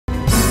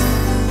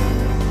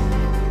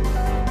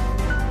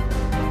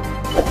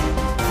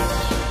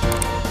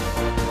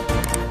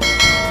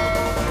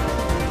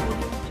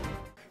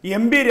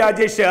MP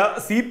Rajesh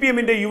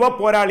CPMന്റെ യുവ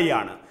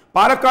പോരാളിയാണ്.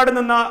 പാലക്കാട്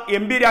നിന്ന്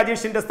MP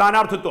രാജേഷിന്റെ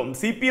സ്ഥാനാർത്ഥിത്വം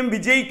CPM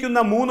വിജയിക്കുന്ന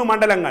 3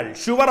 മണ്ഡലങ്ങൾ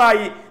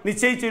ഷുവറായി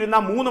നിശ്ചയിച്ചിരുന്ന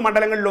 3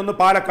 മണ്ഡലങ്ങളിലൊന്ന്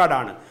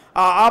പാലക്കാടാണ്.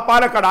 ആ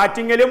പാലക്കാട്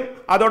ആറ്റിങ്ങലും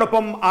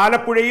അതോടൊപ്പം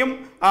ആലപ്പുഴയും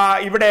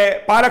ഇവിടെ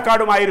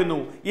പാലക്കാടുമായിരുന്നു.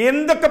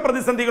 എന്തൊക്കെ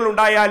പ്രതിസന്ധികൾ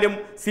ഉണ്ടായാലും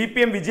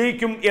CPM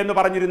വിജയിക്കും എന്ന്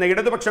പറഞ്ഞിരുന്ന,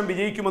 ഇടതുപക്ഷം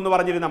വിജയിക്കുമെന്ന്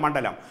പറഞ്ഞിരുന്ന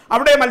മണ്ഡലം.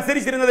 അവിടെ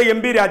മത്സരിച്ചിരുന്നത്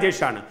MP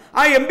രാജേഷാണ്.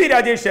 ആ MP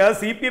രാജേഷ്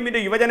CPMന്റെ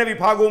യുവജന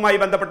വിഭാഗവുമായി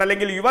ബന്ധപ്പെട്ട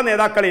അല്ലെങ്കിൽ യുവ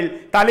നേതാക്കളിൽ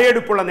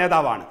തലയെടുപ്പുള്ള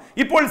നേതാവാണ്.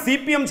 ഇപ്പോൾ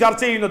CPM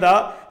ചർച്ച ചെയ്യുന്നത്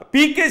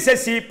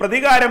pksasi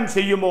പ്രതികാരം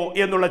ചെയ്യുമോ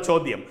എന്നുള്ള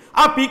ചോദ്യം.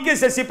 ആ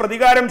pksasi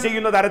പ്രതികാരം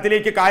ചെയ്യുന്ന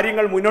തരത്തിലേക്ക്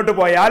കാര്യങ്ങൾ മുന്നോട്ട്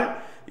പോയാൽ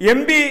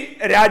MP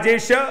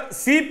രാജേഷ്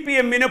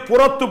CPMന്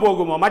പുറത്തു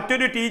പോകുമോ?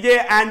 മറ്റൊരു TJ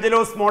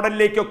ആഞ്ചലോസ്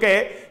മോഡലിലേക്കൊക്കെ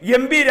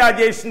MP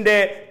രാജേഷിന്റെ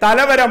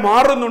തലവര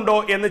മാറുന്നുണ്ടോ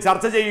എന്ന്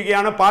ചർച്ച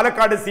ചെയ്യുകയാണ്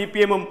പാലക്കാട്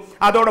CPMും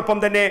അതോടൊപ്പം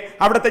തന്നെ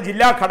അവിടുത്തെ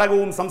ജില്ലാ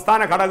ഘടകവും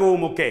സംസ്ഥാന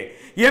ഘടകവും ഒക്കെ.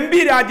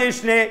 MP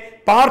രാജേഷിനെ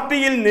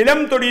പാർട്ടിയിൽ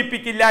നിലം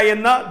തൊടിയിപ്പിക്കില്ല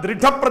എന്ന്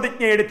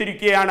ദൃഢപ്രതിജ്ഞ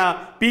എടുത്തിരിക്കുകയാണ്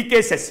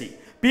pksasi.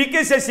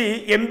 pksasi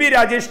MP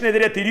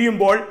രാജേഷിനെതിരെ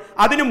തിരിയുമ്പോൾ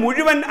അതിന്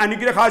മുഴുവൻ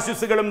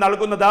അനുഗ്രഹാശംസകളും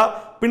നൽകുന്നത്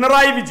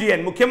പിണറായി വിജയൻ,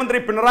 മുഖ്യമന്ത്രി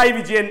പിണറായി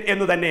വിജയൻ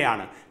എന്ന്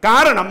തന്നെയാണ്.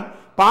 കാരണം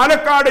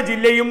പാലക്കാട്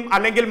ജില്ലയും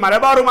അല്ലെങ്കിൽ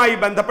മലബാറുമായി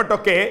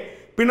ബന്ധപ്പെട്ടൊക്കെ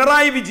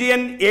പിണറായി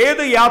വിജയൻ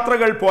ഏത്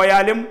യാത്രകൾ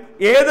പോയാലും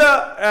ഏത്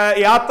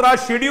യാത്ര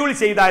ഷെഡ്യൂൾ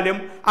ചെയ്താലും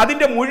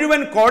അതിൻ്റെ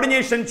മുഴുവൻ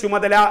കോർഡിനേഷൻ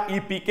ചുമതല ഈ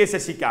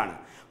pksasiക്കാണ്.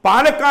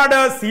 പാലക്കാട്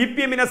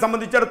CPMനെ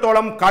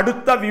സംബന്ധിച്ചിടത്തോളം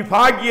കടുത്ത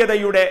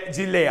വിഭാഗീയതയുടെ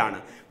ജില്ലയാണ്.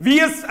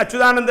 VS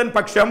അച്യുതാനന്ദൻ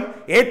പക്ഷം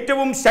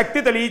ഏറ്റവും ശക്തി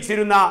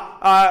തെളിയിച്ചിരുന്ന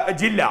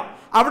ജില്ല.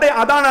 അവിടെ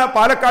അതാണ്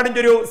പാലക്കാടിൻ്റെ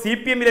ഒരു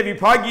CPMലെ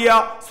വിഭാഗീയ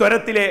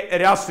സ്വരത്തിലെ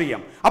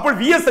രാഷ്ട്രീയം. അപ്പോൾ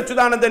VS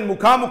അച്യുതാനന്ദൻ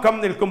മുഖാമുഖം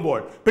നിൽക്കുമ്പോൾ,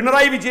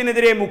 പിണറായി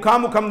വിജയനെതിരെ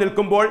മുഖാമുഖം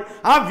നിൽക്കുമ്പോൾ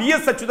ആ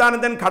VS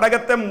അച്യുതാനന്ദൻ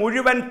ഘടകത്തെ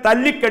മുഴുവൻ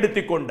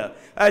തല്ലിക്കെടുത്തിക്കൊണ്ട്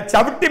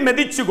ചവിട്ടി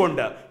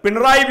മെതിച്ചുകൊണ്ട്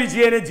പിണറായി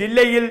വിജയന്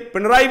ജില്ലയിൽ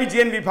പിണറായി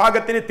വിജയൻ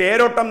വിഭാഗത്തിന്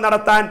തേരോട്ടം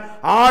നടത്താൻ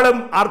ആളും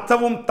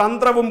അർത്ഥവും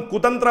തന്ത്രവും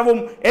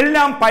കുതന്ത്രവും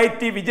എല്ലാം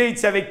പയറ്റി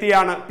വിജയിച്ച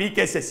വ്യക്തിയാണ്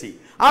pksasi.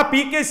 ആ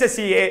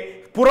pksasiയെ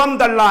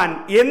പുറന്തള്ളാൻ,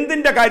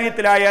 എന്തിൻ്റെ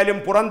കാര്യത്തിലായാലും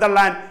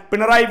പുറന്തള്ളാൻ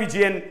പിണറായി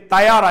വിജയൻ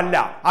തയ്യാറല്ല.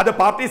 അത്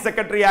പാർട്ടി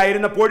സെക്രട്ടറി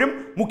ആയിരുന്നപ്പോഴും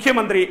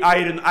മുഖ്യമന്ത്രി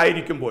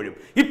ആയിരിക്കുമ്പോഴും.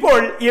 ഇപ്പോൾ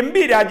MP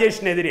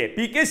രാജേഷിനെതിരെ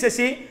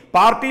pksasi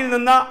പാർട്ടിയിൽ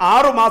നിന്ന്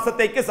 6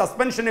 മാസത്തേക്ക്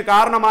സസ്പെൻഷന്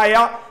കാരണമായ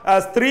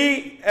സ്ത്രീ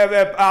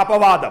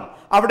അപവാദം,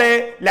 അവിടെ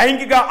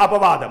ലൈംഗിക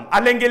അപവാദം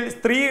അല്ലെങ്കിൽ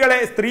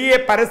സ്ത്രീയെ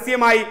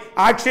പരസ്യമായി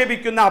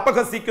ആക്ഷേപിക്കുന്ന,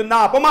 അപഹസിക്കുന്ന,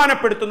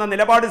 അപമാനപ്പെടുത്തുന്ന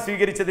നിലപാട്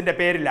സ്വീകരിച്ചതിന്റെ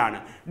പേരിലാണ്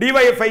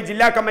DYFI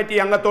ജില്ലാ കമ്മിറ്റി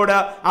അംഗത്തോട്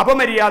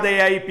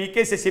അപമര്യാദയായി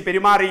pksasi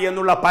പെരുമാറി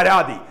എന്നുള്ള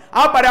പരാതി.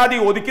 ആ പരാതി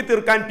ഒതുക്കി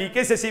തീർക്കാൻ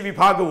pksasi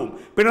വിഭാഗവും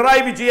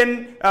പിണറായി വിജയൻ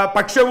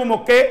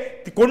പക്ഷവുമൊക്കെ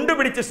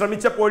കൊണ്ടുപിടിച്ച്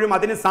ശ്രമിച്ചപ്പോഴും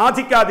അതിന്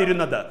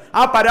സാധിക്കാതിരുന്നത്,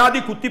 ആ പരാതി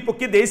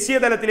കുത്തിപ്പൊക്കി ദേശീയ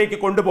തലത്തിലേക്ക്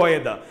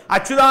കൊണ്ടുപോയത്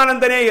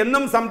അച്യുതാനന്ദനെ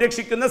എന്നും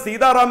സംരക്ഷിക്കുന്ന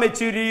സീതാറാം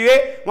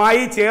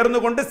യെച്ചൂരിയുമായി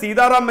ചേർന്നുകൊണ്ട്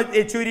സീതാറാം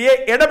യെച്ചൂരിയെ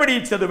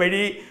ഇടപെടിച്ചത്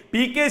വഴി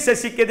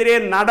pksasiക്കെതിരെ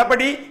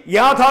നടപടി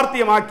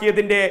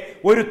യാഥാർത്ഥ്യമാക്കിയതിന്റെ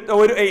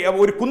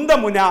ഒരു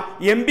കുന്തമുന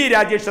MP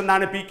രാജേഷ്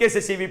എന്നാണ്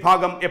pksasi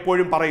വിഭാഗം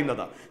എപ്പോഴും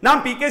പറയുന്നത്. നാം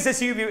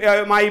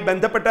pksasiയുമായി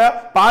ബന്ധപ്പെട്ട്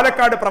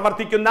പാലക്കാട്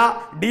പ്രവർത്തിക്കുന്ന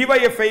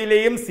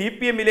DYFIയിലെയും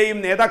CPMലെയും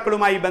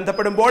നേതാക്കളുമായി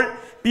ബന്ധപ്പെടുമ്പോൾ,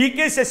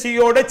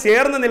 pksasiയോട്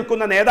ചേർന്ന്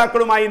നിൽക്കുന്ന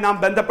നേതാക്കളുമായി നാം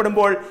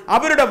ബന്ധപ്പെടുമ്പോൾ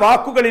അവരുടെ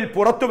വാക്കുകളിൽ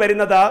പുറത്തു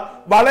വരുന്നത്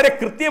വളരെ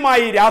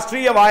കൃത്യമായി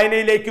രാഷ്ട്രീയ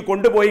വായനയിലേക്ക്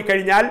കൊണ്ടുപോയി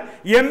കഴിഞ്ഞാൽ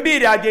MP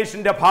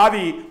രാജേഷിന്റെ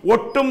ഭാവി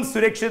ഒട്ടും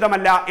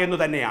സുരക്ഷിതമല്ല എന്ന്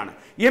തന്നെയാണ്.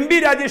 MP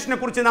രാജേഷിനെ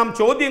കുറിച്ച് നാം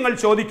ചോദ്യങ്ങൾ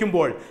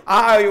ചോദിക്കുമ്പോൾ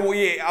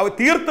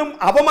തീർത്തും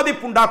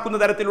അവമതിപ്പുണ്ടാക്കുന്ന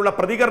തരത്തിലുള്ള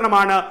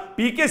പ്രതികരണമാണ്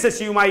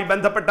pksasiയുമായി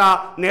ബന്ധപ്പെട്ട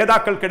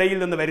നേതാക്കൾക്കിടയിൽ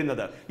നിന്ന്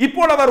വരുന്നത്.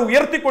 ഇപ്പോൾ അവർ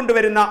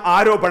ഉയർത്തിക്കൊണ്ടുവരുന്ന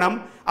ആരോപണം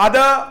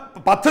അത്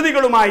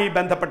പദ്ധതികളുമായി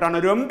ബന്ധപ്പെട്ടാണ്.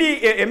 ഒരു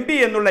MP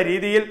എന്നുള്ള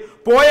രീതിയിൽ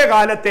പോയ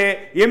കാലത്തെ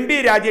MP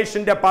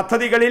രാജേഷിന്റെ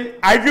പദ്ധതികളിൽ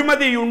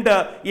അഴിമതിയുണ്ട്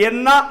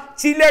എന്ന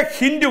ചില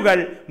ഹിന്റുകൾ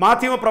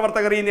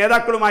മാധ്യമപ്രവർത്തകർ ഈ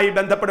നേതാക്കളുമായി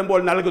ബന്ധപ്പെടുമ്പോൾ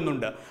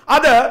നൽകുന്നുണ്ട്.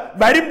 അത്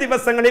വരും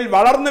ദിവസങ്ങളിൽ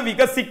വളർന്നു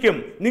വികസിക്കും,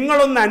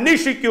 നിങ്ങളൊന്ന്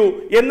അന്വേഷിക്കൂ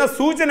എന്ന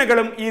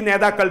സൂചനകളും ഈ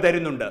നേതാക്കൾ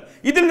തരുന്നുണ്ട്.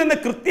 ഇതിൽ നിന്ന്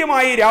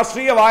കൃത്യമായി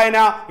രാഷ്ട്രീയ വായന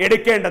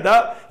എടുക്കേണ്ടത്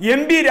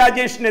MP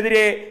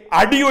രാജേഷിനെതിരെ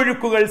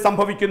അടിയൊഴുക്കുകൾ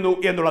സംഭവിക്കുന്നു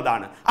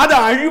എന്നുള്ളതാണ്. അത്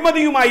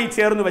അഴിമതിയുമായി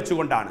ചേർന്ന്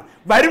വെച്ചുകൊണ്ടാണ്.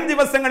 വരും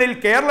ദിവസങ്ങളിൽ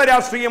കേരള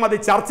രാഷ്ട്രീയം അത്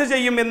ചർച്ച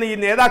ചെയ്യുമെന്ന് ഈ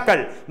നേതാക്കൾ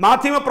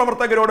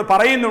മാധ്യമപ്രവർത്തകരോട്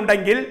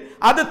പറയുന്നുണ്ടെങ്കിൽ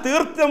അത്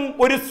തീർത്തും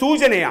ഒരു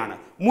സൂചനയാണ്,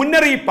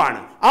 മുന്നറിയിപ്പാണ്.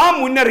 ആ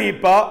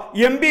മുന്നറിയിപ്പ്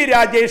MP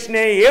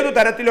രാജേഷിനെ ഏതു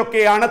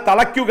തരത്തിലൊക്കെയാണ്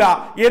തളയ്ക്കുക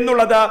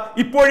എന്നുള്ളത്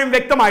ഇപ്പോഴും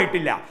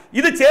വ്യക്തമായിട്ടില്ല.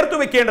 ഇത് ചേർത്ത്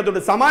വെക്കേണ്ടതുണ്ട്.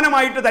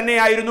 സമാനമായിട്ട്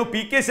തന്നെയായിരുന്നു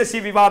pksasi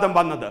വിവാദം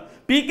വന്നത്.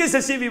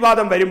 pksasi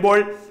വിവാദം വരുമ്പോൾ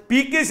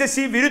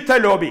pksasi വിരുദ്ധ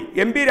ലോബി,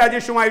 MP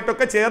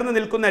രാജേഷുമായിട്ടൊക്കെ ചേർന്ന്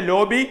നിൽക്കുന്ന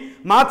ലോബി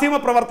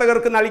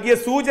മാധ്യമപ്രവർത്തകർക്ക് നൽകിയ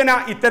സൂചന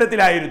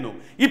ഇത്തരത്തിലായിരുന്നു.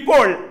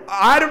 ഇപ്പോൾ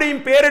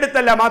ആരുടെയും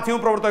പേരെടുത്തല്ല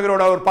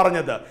മാധ്യമപ്രവർത്തകരോട് അവർ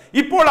പറഞ്ഞത്.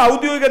 ഇപ്പോൾ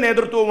ഔദ്യോഗിക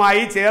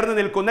നേതൃത്വവുമായി ചേർന്ന്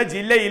നിൽക്കുന്ന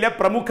ജില്ലയിലെ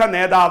പ്രമുഖ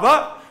നേതാവ്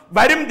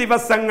വരും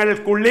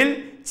ദിവസങ്ങൾക്കുള്ളിൽ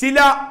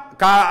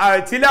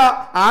ചില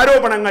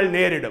ആരോപണങ്ങൾ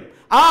നേരിടും.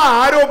 ആ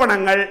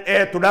ആരോപണങ്ങൾ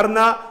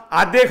തുടർന്ന്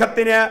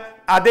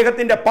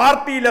അദ്ദേഹത്തിന്റെ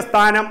പാർട്ടിയിലെ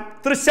സ്ഥാനം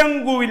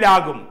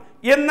തൃശങ്കുവിലാകും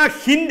എന്ന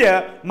ഹിന്റ്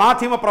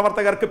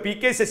മാധ്യമപ്രവർത്തകർക്ക് പി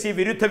കെ ശശി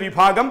വിരുദ്ധ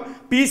വിഭാഗം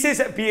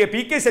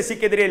പി കെ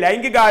ശശിക്കെതിരെ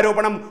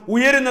ലൈംഗികാരോപണം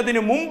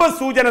ഉയരുന്നതിന് മുമ്പ്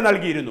സൂചന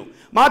നൽകിയിരുന്നു.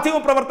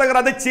 മാധ്യമപ്രവർത്തകർ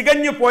അത്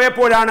ചികഞ്ഞു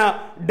പോയപ്പോഴാണ്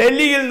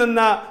ഡൽഹിയിൽ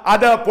നിന്ന്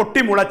അത്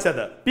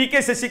പൊട്ടിമുളച്ചത്. പി കെ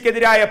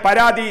ശശിക്കെതിരായ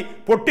പരാതി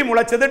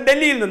പൊട്ടിമുളച്ചത്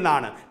ഡൽഹിയിൽ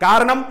നിന്നാണ്.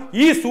 കാരണം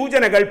ഈ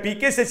സൂചനകൾ പി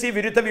കെ ശശി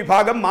വിരുദ്ധ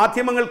വിഭാഗം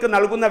മാധ്യമങ്ങൾക്ക്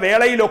നൽകുന്ന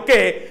വേളയിലൊക്കെ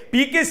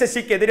പി കെ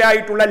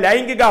ശശിക്കെതിരായിട്ടുള്ള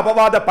ലൈംഗിക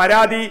അപവാദ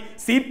പരാതി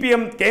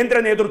CPM കേന്ദ്ര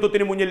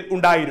നേതൃത്വത്തിന് മുന്നിൽ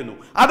ഉണ്ടായിരുന്നു.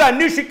 അത്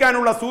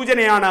അന്വേഷിക്കാനുള്ള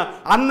സൂചനയാണ്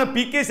അന്ന്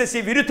പി കെ ശശി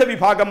വിരുദ്ധ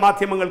വിഭാഗം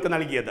മാധ്യമങ്ങൾക്ക്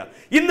നൽകിയത്.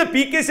 ഇന്ന്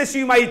പി കെ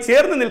ശശിയുമായി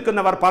ചേർന്ന്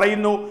നിൽക്കുന്നവർ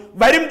പറയുന്നു,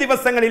 വരും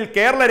ദിവസങ്ങളിൽ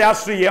കേരള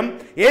രാഷ്ട്രീയം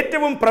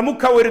ഏറ്റവും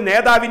പ്രമുഖ ഒരു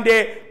നേതാവിന്റെ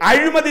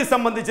അഴിമതി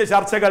സംബന്ധിച്ച്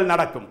ചർച്ചകൾ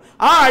നടക്കും.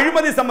 ആ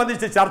അഴിമതി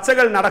സംബന്ധിച്ച്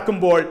ചർച്ചകൾ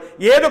നടക്കുമ്പോൾ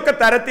ഏതൊക്കെ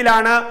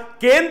തരത്തിലാണ്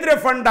കേന്ദ്ര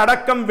ഫണ്ട്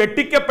അടക്കം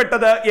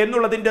വെട്ടിക്കപ്പെട്ടത്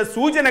എന്നുള്ളതിന്റെ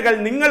സൂചനകൾ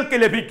നിങ്ങൾക്ക്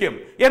ലഭിക്കും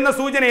എന്ന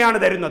സൂചനയാണ്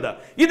തരുന്നത്.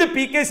 ഇത്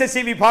പി കെ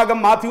ശശി വിഭാഗം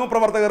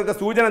മാധ്യമപ്രവർത്തകർക്ക്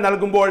സൂചന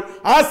നൽകുമ്പോൾ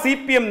ആ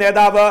CPM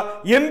നേതാവ്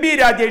MP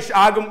രാജേഷ്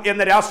ആകും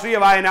എന്ന രാഷ്ട്രീയ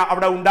വായന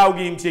അവിടെ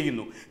ഉണ്ടാവുകയും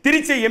ചെയ്യുന്നു.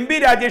 തിരിച്ച് MP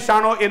രാജേഷ്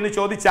ആണോ എന്ന്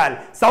ചോദിച്ചാൽ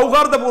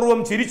സൗഹാർദ്ദപൂർവ്വം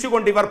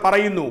ചിരിച്ചുകൊണ്ട് ഇവർ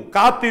പറയുന്നു,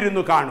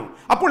 കാത്തിരുന്നു കാണൂ.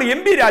 അപ്പോൾ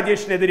MP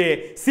രാജേഷിനെതിരെ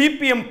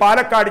CPM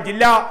പാലക്കാട്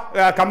ജില്ലാ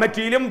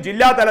കമ്മിറ്റിയിലും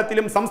ജില്ലാ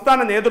തലത്തിലും സംസ്ഥാന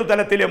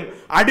നേതൃതലത്തിലും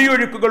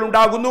അടിയൊഴുക്കുകൾ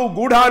ഉണ്ടാകുന്നു,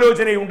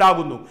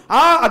 ഗൂഢാലോചനയുണ്ടാകുന്നു.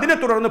 അതിനെ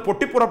തുടർന്ന്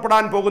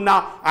പൊട്ടിപ്പുറപ്പെടാൻ പോകുന്ന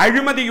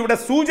അഴിമതിയുടെ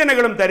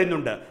സൂചനകളും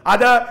തരുന്നുണ്ട്.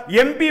 അത്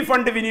MP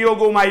ഫണ്ട്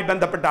വിനിയോഗവുമായി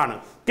ബന്ധപ്പെട്ടാണ്,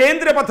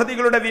 കേന്ദ്ര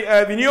പദ്ധതികളുടെ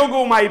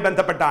വിനിയോഗവുമായി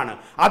ബന്ധപ്പെട്ടാണ്.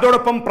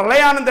 അതോടൊപ്പം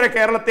പ്രളയാനന്തര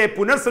കേരളത്തെ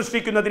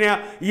പുനർസൃഷ്ടിക്കുന്നതിന്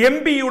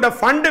MP-യുടെ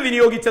ഫണ്ട്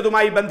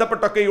വിനിയോഗിച്ചതുമായി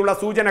ബന്ധപ്പെട്ടൊക്കെയുള്ള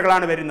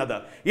സൂചനകളാണ് വരുന്നത്.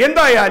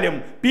 എന്തായാലും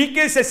പി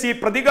കെ ശശി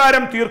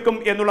പ്രതികാരം തീർക്കും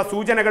എന്നുള്ള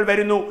സൂചനകൾ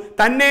വരുന്നു.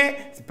 തന്നെ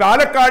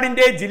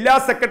പാലക്കാടിന്റെ ജില്ലാ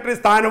സെക്രട്ടറി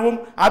സ്ഥാനവും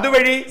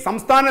അതുവഴി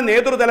സംസ്ഥാന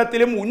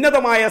നേതൃതലത്തിലും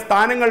ഉന്നതമായ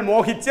സ്ഥാനങ്ങൾ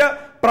മോഹിച്ച്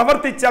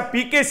പ്രവർത്തിച്ച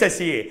പി കെ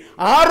ശശിയെ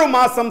 6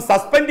 മാസം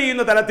സസ്പെൻഡ്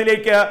ചെയ്യുന്ന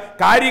തലത്തിലേക്ക്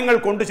കാര്യങ്ങൾ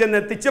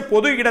കൊണ്ടുചെന്നെത്തിച്ച്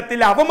പൊതു ഇടത്തിൽ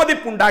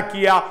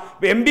അവമതിപ്പുണ്ടാക്കിയ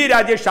MP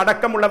രാജേഷ്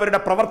അടക്കമുള്ളവരുടെ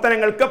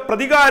പ്രവർത്തനങ്ങൾക്ക്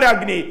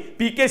പ്രതികാരാഗ്നി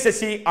പി കെ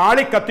ശശി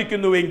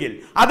ആളിക്കത്തിക്കുന്നുവെങ്കിൽ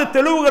അത്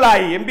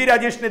തെളിവുകളായി MP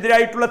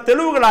രാജേഷിനെതിരായിട്ടുള്ള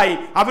തെളിവുകളായി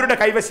അവരുടെ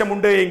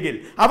കൈവശമുണ്ട് എങ്കിൽ,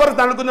 അവർ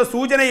നൽകുന്ന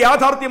സൂചന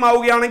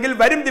യാഥാർത്ഥ്യമാവുകയാണെങ്കിൽ,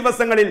 വരും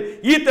ദിവസങ്ങളിൽ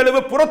ഈ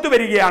തെളിവ് പുറത്തു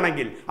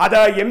വരികയാണെങ്കിൽ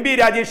അത് MP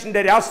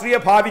രാജേഷിന്റെ രാഷ്ട്രീയ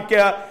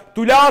ഭാവിക്ക്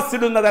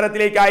തുലാസിടുന്ന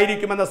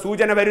തരത്തിലേക്കായിരിക്കുമെന്ന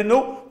സൂചന വരുന്നു.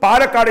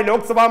 പാലക്കാട്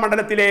ലോക്സഭാ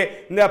മണ്ഡലത്തിലെ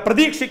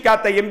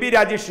പ്രതീക്ഷിക്കാത്ത MP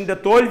രാജേഷിന്റെ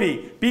തോൽവി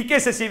പി കെ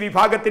ശശി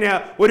വിഭാഗത്തിന്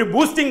ഒരു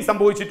ബൂസ്റ്റിംഗ്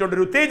സംഭവിച്ചിട്ടുണ്ട്,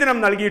 ഒരു ഉത്തേജനം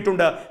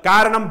നൽകിയിട്ടുണ്ട്.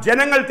 കാരണം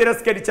ജനങ്ങൾ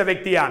തിരസ്കരിച്ച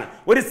വ്യക്തിയാണ്,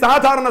 ഒരു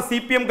സാധാരണ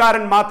CPM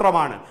കാരൻ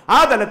മാത്രമാണ്. ആ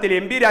തലത്തിൽ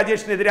MP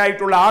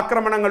രാജേഷിനെതിരായിട്ടുള്ള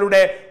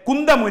ആക്രമണങ്ങളുടെ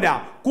കുന്തമുന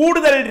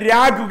കൂടുതൽ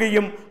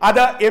രാഗുകയും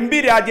അത് MP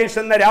രാജേഷ്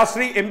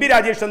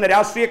എന്ന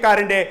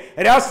രാഷ്ട്രീയക്കാരന്റെ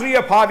രാഷ്ട്രീയ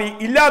ഭാവി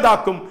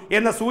ഇല്ലാതാക്കും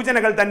എന്ന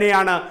സൂചനകൾ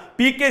തന്നെയാണ്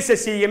P K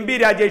Sasi MP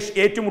Rajesh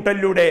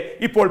ഏറ്റുമുട്ടലിലൂടെ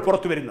ഇപ്പോൾ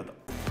പുറത്തു വരുന്നത്.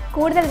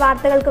 കൂടുതൽ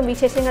വാർത്തകൾക്കും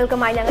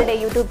വിശേഷങ്ങൾക്കുമായി ഞങ്ങളുടെ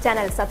YouTube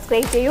ചാനൽ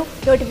സബ്സ്ക്രൈബ് ചെയ്യൂ.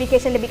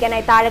 നോട്ടിഫിക്കേഷൻ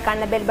ലഭിക്കാനായി താഴെ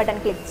കാണുന്ന ബെൽ ബട്ടൺ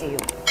ക്ലിക്ക് ചെയ്യൂ.